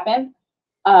it happen.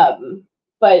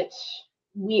 But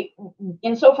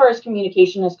insofar as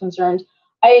communication is concerned,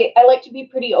 I like to be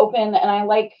pretty open, and I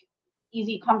like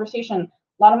easy conversation.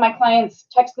 A lot of my clients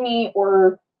text me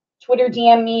or Twitter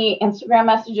DM me, Instagram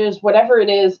messages, whatever it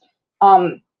is.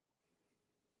 And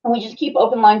we just keep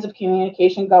open lines of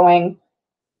communication going.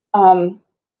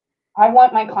 I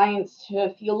want my clients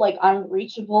to feel like I'm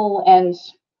reachable and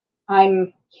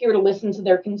I'm here to listen to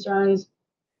their concerns.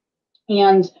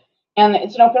 And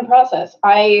it's an open process.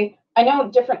 I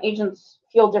know different agents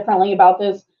feel differently about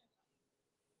this.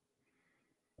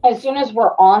 As soon as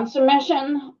we're on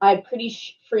submission, I pretty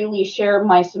freely share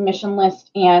my submission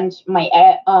list and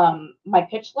my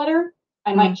pitch letter.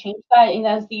 I might change that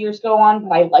as the years go on,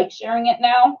 but I like sharing it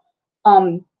now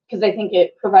because I think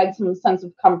it provides some sense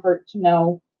of comfort to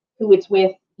know who it's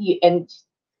with, and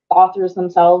the authors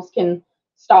themselves can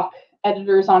stalk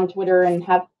editors on Twitter and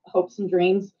have hopes and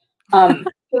dreams. Because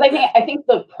I think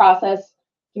the process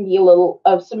can be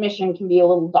submission can be a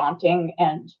little daunting,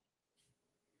 and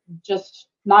just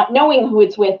not knowing who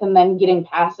it's with and then getting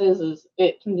passes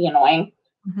it can be annoying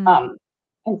and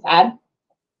sad.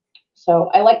 So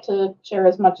I like to share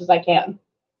as much as I can.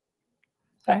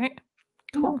 All right,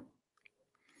 cool.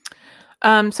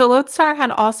 So Lodestar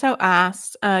had also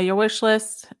asked your wish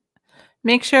list.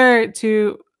 Make sure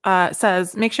to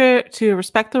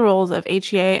respect the rules of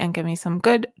HEA and give me some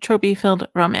good trophy-filled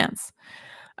romance.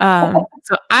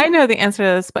 So I know the answer to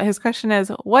this, but his question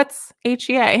is, what's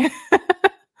HEA?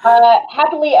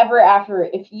 Happily ever after.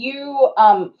 If you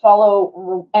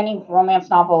follow any romance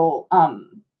novel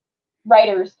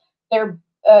writers, there's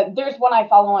one I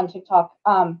follow on TikTok,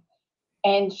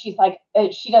 and she's like,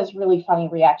 she does really funny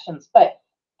reactions. But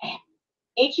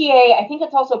HEA, I think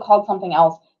it's also called something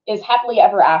else, is happily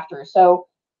ever after. So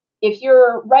if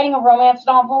you're writing a romance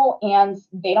novel and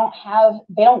they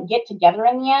don't get together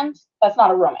in the end, that's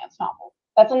not a romance novel.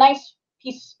 That's a nice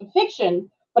piece of fiction,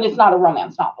 but it's not a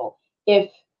romance novel.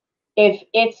 If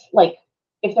it's like,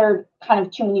 if there are kind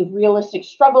of too many realistic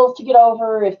struggles to get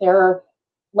over, if they're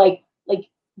like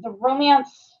the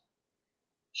romance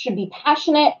should be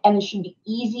passionate and should be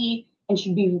easy and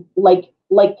should be like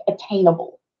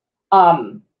attainable.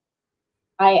 I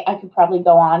could probably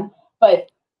go on,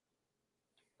 but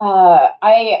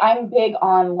I'm big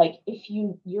on, like, if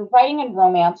you're writing in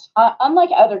romance, unlike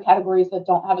other categories that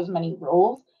don't have as many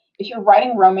rules, if you're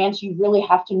writing romance, you really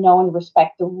have to know and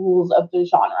respect the rules of the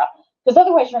genre, because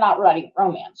otherwise you're not writing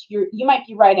romance. You might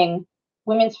be writing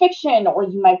women's fiction, or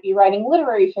you might be writing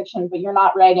literary fiction, but you're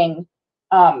not writing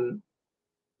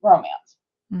romance.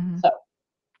 So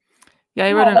yeah,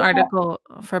 I wrote an article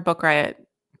for Book Riot,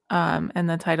 and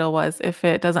the title was, if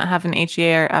it doesn't have an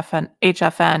HEA or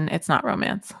HFN, it's not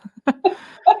romance.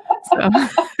 So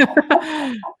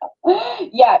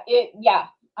yeah,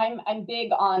 I'm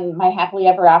big on my happily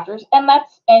ever afters, and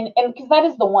because that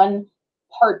is the one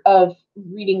part of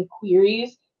reading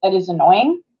queries that is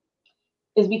annoying,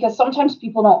 is because sometimes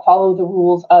people don't follow the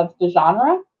rules of the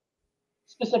genre,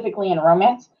 specifically in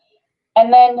romance.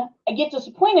 And then I get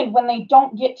disappointed when they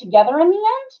don't get together in the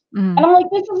end. And I'm like,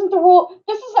 this isn't the rule.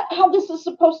 This isn't how this is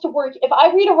supposed to work. If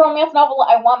I read a romance novel,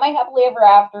 I want my happily ever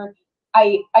after.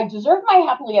 I deserve my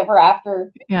happily ever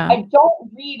after. Yeah. I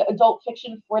don't read adult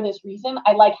fiction for this reason.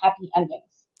 I like happy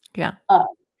endings. Yeah.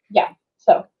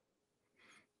 So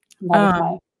that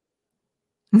is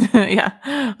my... Yeah,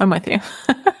 I'm with you.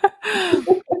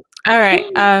 All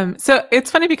right. So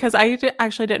it's funny because I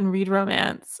actually didn't read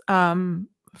romance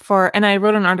and I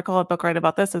wrote an article at Book Riot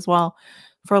about this as well,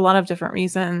 for a lot of different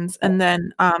reasons. And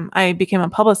then I became a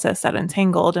publicist at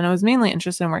Entangled, and I was mainly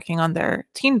interested in working on their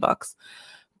teen books.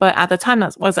 But at the time,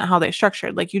 that wasn't how they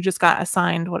structured. Like, you just got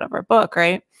assigned whatever book,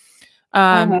 right?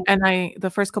 And the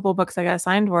first couple of books I got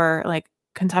assigned were like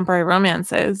contemporary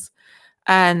romances,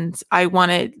 and I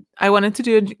wanted to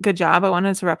do a good job. I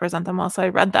wanted to represent them well, so I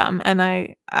read them, and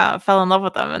I fell in love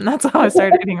with them, and that's how I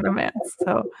started reading romance.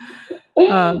 So,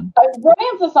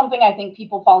 romance is something I think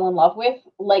people fall in love with.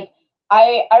 Like,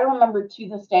 I remember to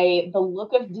this day the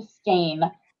look of disdain.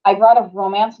 I brought a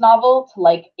romance novel to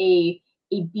like a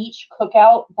beach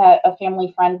cookout that a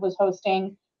family friend was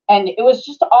hosting, and it was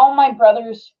just all my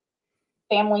brother's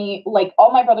family, like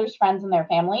all my brother's friends and their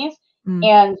families,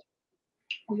 and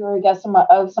we were a guest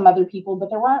of some other people, but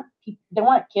there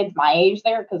weren't kids my age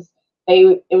there because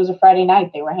it was a Friday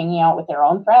night. They were hanging out with their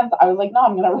own friends. I was like, no,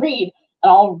 I'm gonna read,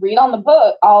 and I'll read on the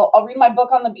book. I'll read my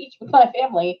book on the beach with my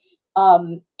family,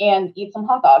 and eat some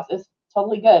hot dogs. It's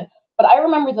totally good. But I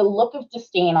remember the look of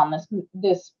disdain on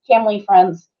this family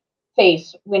friend's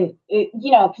face when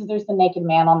because there's the naked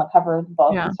man on the cover of the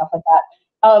book and stuff like that.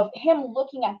 Of him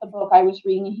looking at the book I was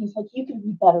reading, and he's like, "You could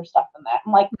read better stuff than that."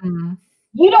 I'm like,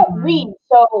 "You don't read,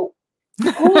 so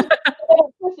who's the better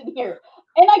person here?"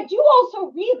 And I do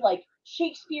also read like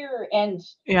Shakespeare and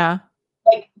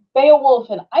like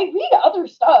Beowulf, and I read other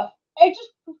stuff. I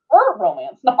just prefer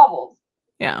romance novels.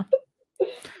 Yeah.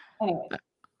 Anyways.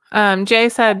 Jay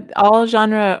said all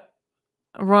genre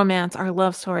romance are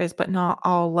love stories, but not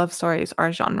all love stories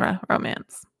are genre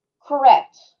romance.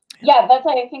 Correct. Yeah, that's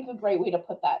I think a great way to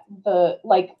put that.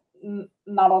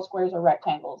 Not all squares are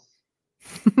rectangles.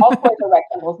 All squares are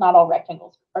rectangles, not all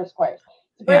rectangles are squares.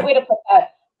 It's a great way to put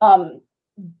that.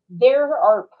 There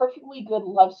are perfectly good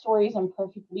love stories and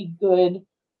perfectly good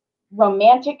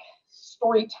romantic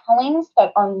storytellings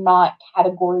that are not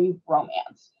category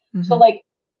romance. So like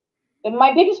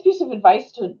my biggest piece of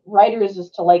advice to writers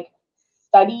is to like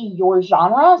study your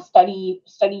genre, study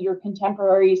your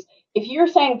contemporaries. If you're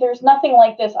saying there's nothing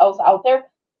like this else out there,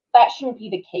 that shouldn't be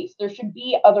the case. There should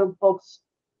be other books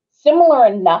similar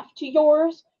enough to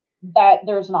yours that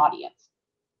there's an audience.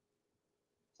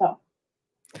 So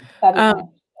that is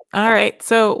all right.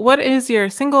 So what is your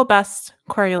single best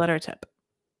query letter tip?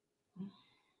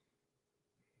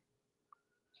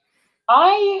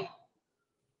 I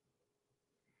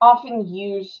often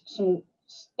use some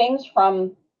things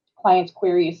from clients'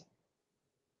 queries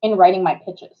in writing my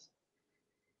pitches.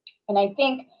 And I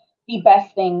think the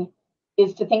best thing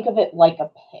is to think of it like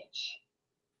a pitch.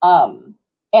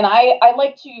 And I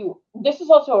like to, this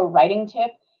is also a writing tip,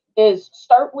 is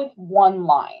start with one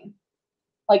line.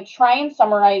 Like try and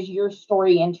summarize your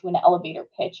story into an elevator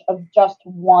pitch of just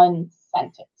one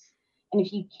sentence. And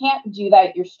if you can't do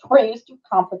that, your story is too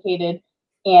complicated.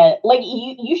 And like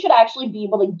you should actually be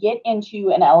able to get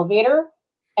into an elevator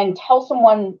and tell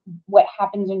someone what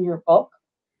happens in your book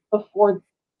before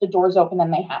the doors open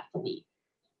and they have to leave.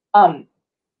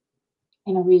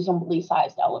 In a reasonably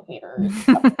sized elevator,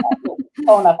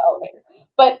 slow enough elevator.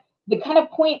 But the kind of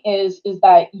point is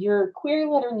that your query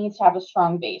letter needs to have a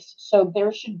strong base. So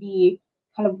there should be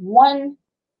kind of one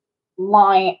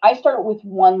line. I start with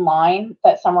one line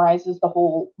that summarizes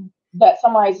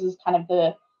kind of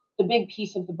the big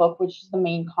piece of the book, which is the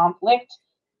main conflict,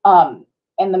 and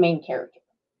the main character,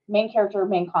 main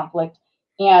conflict,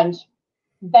 and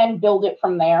then build it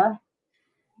from there.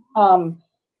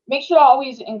 Make sure to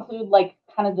always include like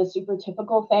kind of the super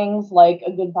typical things like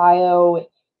a good bio,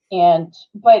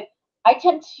 but I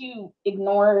tend to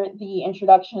ignore the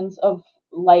introductions of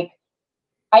like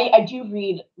I do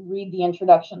read the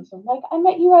introductions of like I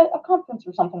met you at a conference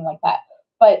or something like that.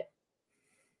 But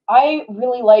I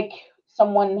really like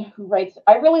someone who writes,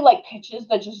 I really like pitches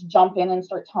that just jump in and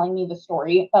start telling me the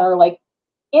story that are like,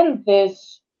 in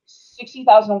this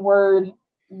 60,000 word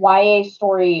YA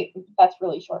story, that's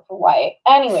really short for YA.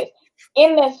 Anyways,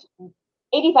 in this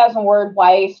 80,000 word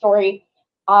YA story,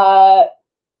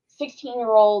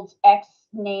 16-year-old X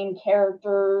named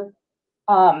character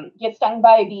gets stung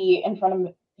by a bee in front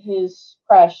of his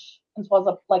crush and swells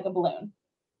up like a balloon.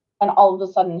 And all of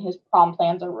a sudden his prom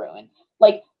plans are ruined.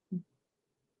 Like,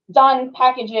 done,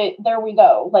 package it, there we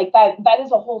go. Like that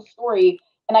is a whole story.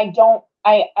 And I don't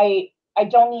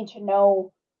need to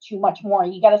know too much more.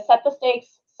 You got to set the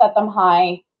stakes, set them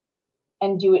high,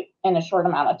 and do it in a short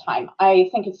amount of time. I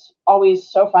think it's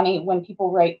always so funny when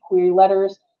people write query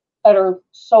letters that are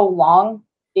so long,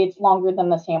 it's longer than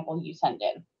the sample you send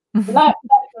in. That's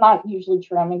not usually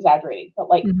true. I'm exaggerating, but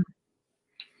like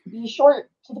be short,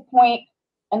 to the point,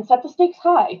 and set the stakes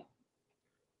high.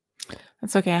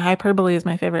 That's okay. Hyperbole is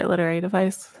my favorite literary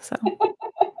device. So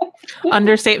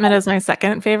understatement is my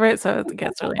second favorite. So it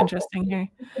gets really interesting here.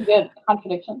 It's a good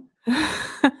contradiction.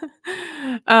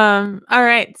 All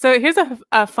right. So here's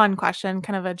a fun question,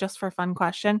 kind of a just for fun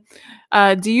question.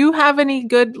 Do you have any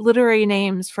good literary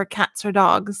names for cats or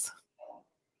dogs?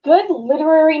 Good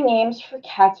literary names for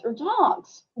cats or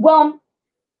dogs. Well,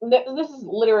 this is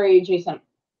literary adjacent.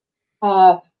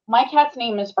 My cat's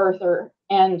name is Arthur,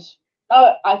 and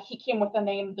he came with the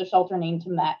name. The shelter named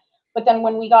him that. But then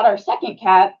when we got our second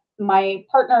cat, my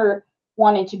partner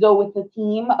wanted to go with the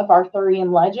theme of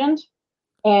Arthurian legend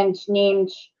and named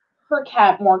her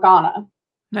cat Morgana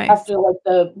Nice. after like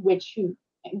the witch who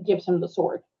gives him the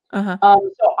sword. Uh-huh.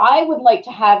 So I would like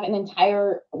to have an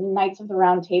entire Knights of the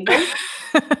Round Table.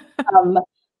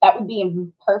 That would be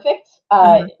perfect.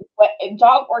 But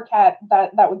dog or cat,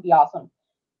 that would be awesome.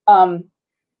 I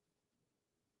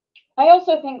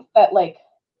also think that like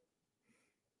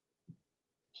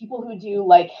people who do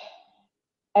like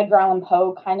Edgar Allan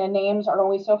Poe kind of names are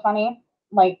always so funny.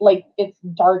 Like it's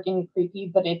dark and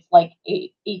creepy, but it's like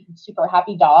a super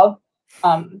happy dog.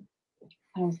 I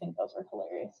always think those are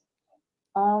hilarious.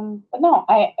 But no,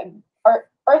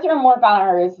 Arthur and Morgana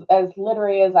are as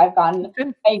literary as I've gotten.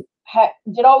 I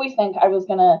did always think I was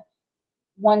gonna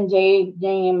one day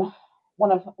name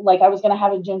one of like I was gonna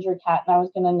have a ginger cat and I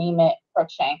was gonna name it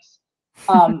Crookshanks.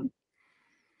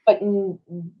 But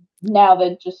now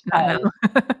that just kind of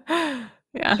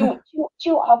yeah,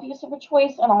 too obvious of a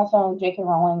choice, and also J.K.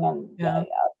 Rowling and yeah.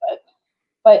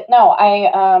 But no,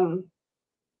 I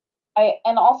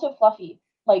and also Fluffy,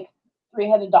 like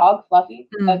three-headed dog, Fluffy.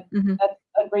 That's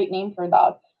a great name for a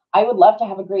dog. I would love to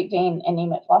have a Great Dane and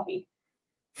name it Fluffy.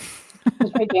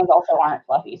 Because Great Danes also aren't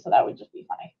fluffy, so that would just be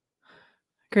funny.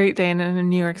 Great Dane in a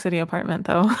New York City apartment,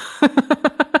 though.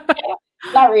 Yeah,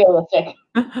 not realistic.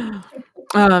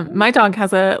 My dog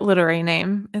has a literary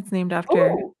name. It's named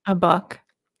after a book.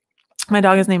 My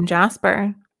dog is named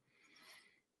Jasper.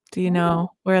 Do you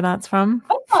know where that's from?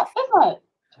 That's not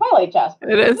Twilight Jasper.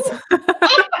 It is.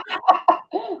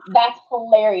 That's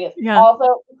hilarious. Yeah.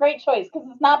 Also, great choice because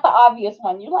it's not the obvious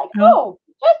one. You're like, oh,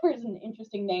 Jasper's an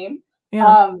interesting name.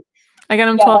 Yeah. I got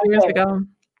him 12 years ago.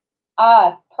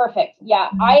 Perfect. Yeah,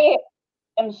 I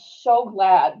am so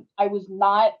glad I was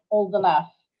not old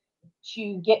enough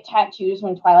to get tattoos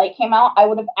when Twilight came out. I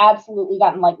would have absolutely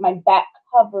gotten like my back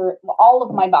covered, all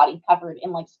of my body covered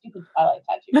in like stupid Twilight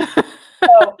tattoos.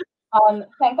 So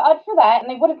thank God for that. And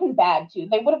they would have been bad too.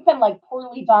 They would have been like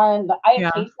poorly done. I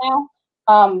have taste now.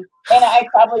 And I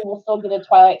probably will still get a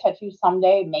Twilight tattoo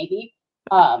someday, maybe.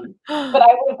 But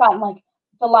I would have gotten like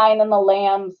the Lion and the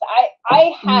Lambs.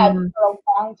 I had for a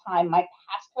long time my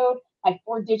passcode, my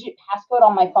 4-digit passcode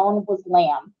on my phone was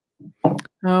Lamb.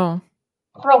 Oh.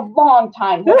 For a long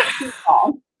time. That's too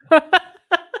long.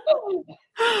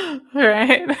 All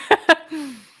right.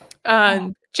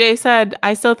 Jay said,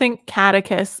 I still think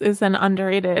Catechus is an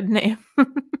underrated name.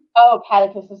 Oh,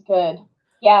 Catechus is good.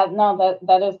 Yeah, no,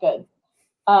 that is good.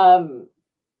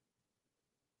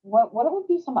 What would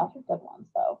be some other good ones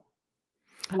though?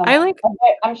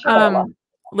 I'm sure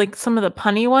like some of the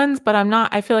punny ones, but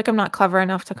I feel like I'm not clever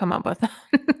enough to come up with that.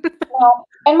 No,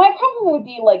 and my problem would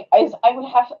be like I would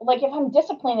have to, like if I'm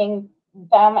disciplining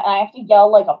them and I have to yell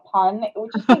like a pun, it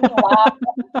would just make me laugh.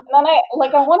 And then I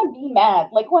want to be mad.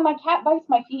 Like when my cat bites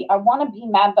my feet, I want to be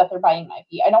mad that they're biting my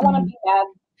feet. I don't want to be mad.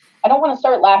 I don't want to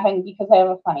start laughing because I have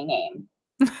a funny name.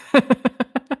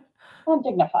 I'm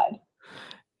dignified.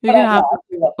 You can have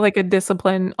like a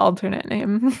disciplined alternate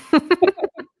name.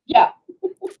 Yeah.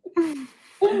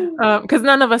 Because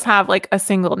none of us have like a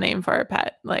single name for our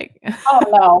pet. Like, oh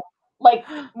no, like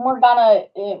Morgana,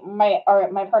 my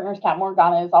partner's cat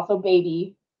Morgana is also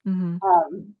Baby.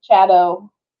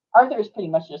 Shadow. Arthur is pretty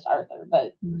much just Arthur,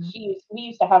 but we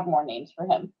used to have more names for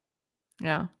him.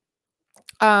 Yeah.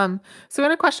 So we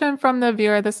had a question from the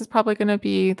viewer. This is probably going to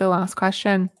be the last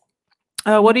question.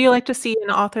 What do you like to see in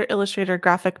author, illustrator,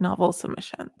 graphic novel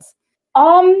submissions?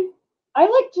 I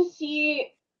like to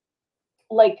see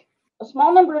like a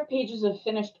small number of pages of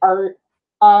finished art.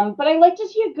 But I like to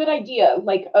see a good idea.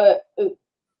 Like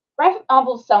graphic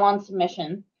novels sell on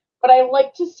submission, but I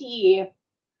like to see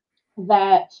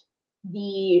that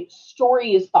the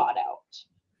story is thought out.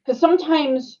 Because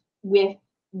sometimes with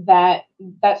that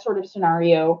sort of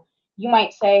scenario, you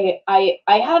might say, I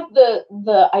have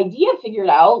the idea figured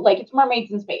out, like it's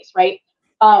mermaids in space, right?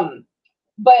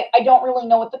 But I don't really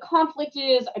know what the conflict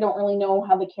is. I don't really know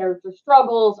how the character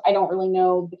struggles. I don't really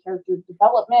know the character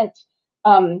development,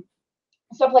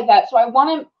 stuff like that. So I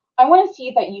want to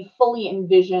see that you fully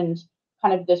envisioned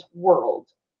kind of this world.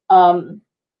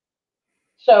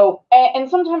 So, and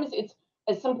sometimes it's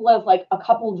as simple as like a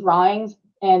couple drawings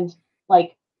and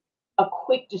like a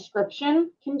quick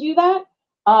description can do that.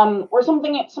 Or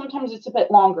something, sometimes it's a bit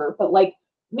longer, but like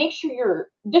make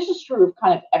sure this is true of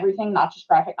kind of everything, not just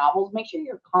graphic novels. Make sure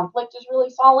your conflict is really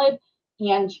solid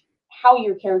and how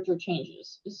your character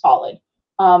changes is solid.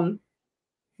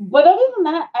 But other than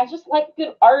that, I just like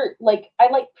good art. Like I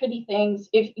like pretty things.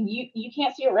 If you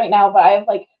can't see it right now, but I have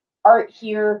like art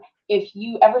here. If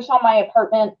you ever saw my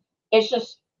apartment, it's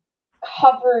just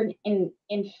covered in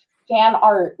fan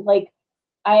art. Like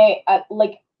I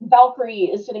like Valkyrie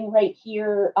is sitting right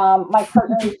here. My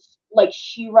partner's like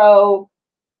Shiro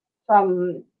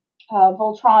from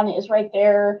Voltron is right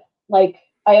there. Like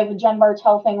I have a Jen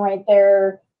Bartel thing right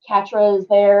there. Katra is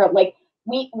there. Like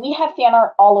we have fan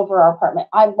art all over our apartment.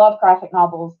 I love graphic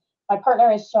novels. My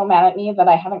partner is so mad at me that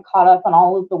I haven't caught up on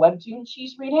all of the webtoons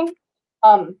she's reading.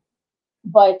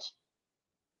 But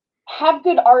have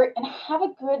good art and have a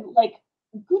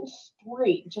good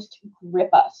story just to grip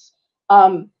us.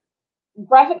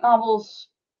 Graphic novels,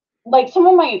 like some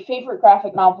of my favorite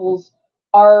graphic novels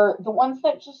are the ones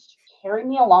that just carry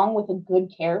me along with a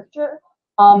good character.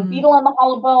 Beetle and the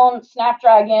Hollow Bone,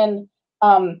 Snapdragon,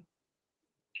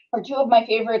 are two of my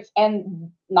favorites,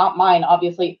 and not mine,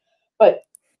 obviously. But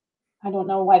I don't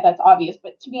know why that's obvious.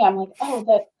 But to me, I'm like, oh,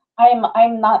 that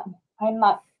I'm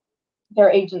not their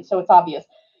agent, so it's obvious.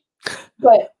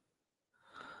 But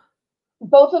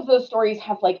both of those stories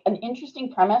have like an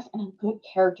interesting premise and a good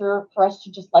character for us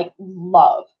to just like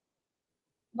love.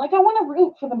 Like I want to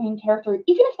root for the main character,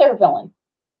 even if they're a villain.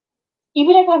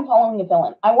 Even if I'm following a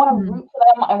villain, I want to root for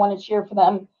them. I want to cheer for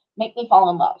them. Make me fall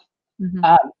in love.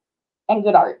 And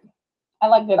good art. I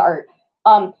like good art.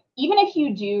 Even if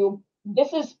you do,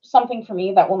 this is something for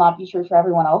me that will not be true for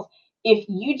everyone else. If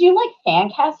you do like fan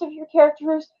casts of your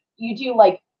characters, you do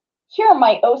like, here are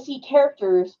my OC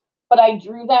characters, but I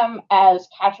drew them as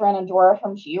Katra and Adora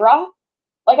from She-Ra.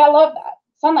 Like I love that.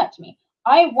 Send that to me.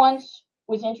 I once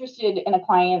was interested in a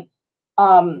client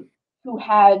who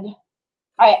had,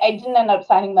 I didn't end up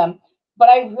signing them, but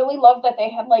I really loved that they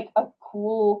had like a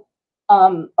cool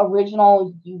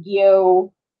original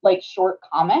Yu-Gi-Oh like short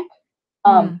comic.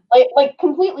 Like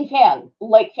completely fan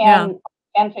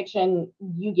fiction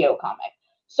Yu-Gi-Oh comic.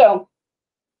 So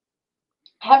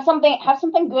have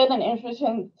something good and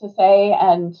interesting to say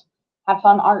and have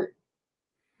fun art.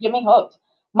 Get me hooked.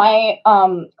 My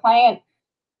client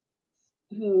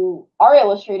who are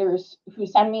illustrators who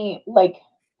send me like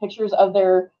pictures of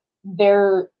their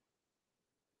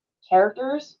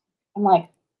characters. I'm like,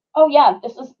 oh yeah,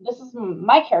 this is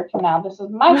my character now. This is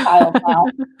my child now.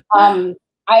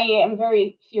 I am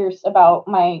very fierce about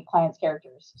my clients'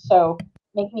 characters, so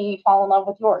make me fall in love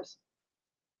with yours.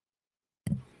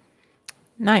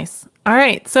 Nice. All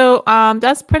right. So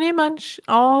that's pretty much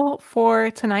all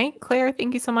for tonight. Claire,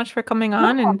 thank you so much for coming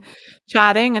on and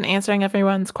chatting and answering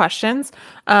everyone's questions.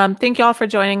 Thank you all for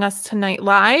joining us tonight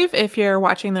live. If you're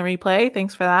watching the replay,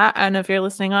 thanks for that. And if you're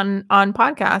listening on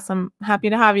podcasts, I'm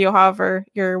happy to have you however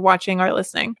you're watching or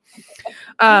listening.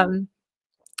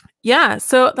 Yeah,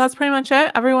 so that's pretty much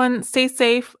it. Everyone stay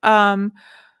safe.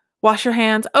 Wash your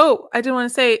hands. Oh, I did want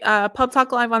to say, Pub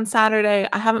Talk Live on Saturday.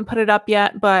 I haven't put it up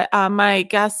yet, but my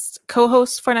guest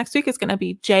co-host for next week is going to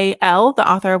be JL,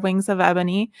 the author of Wings of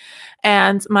Ebony.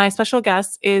 And my special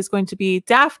guest is going to be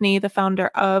Daphne, the founder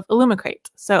of Illumicrate.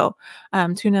 So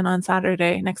tune in on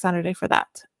next Saturday for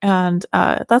that. And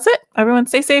that's it. Everyone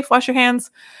stay safe. Wash your hands.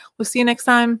 We'll see you next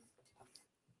time.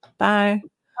 Bye.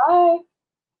 Bye.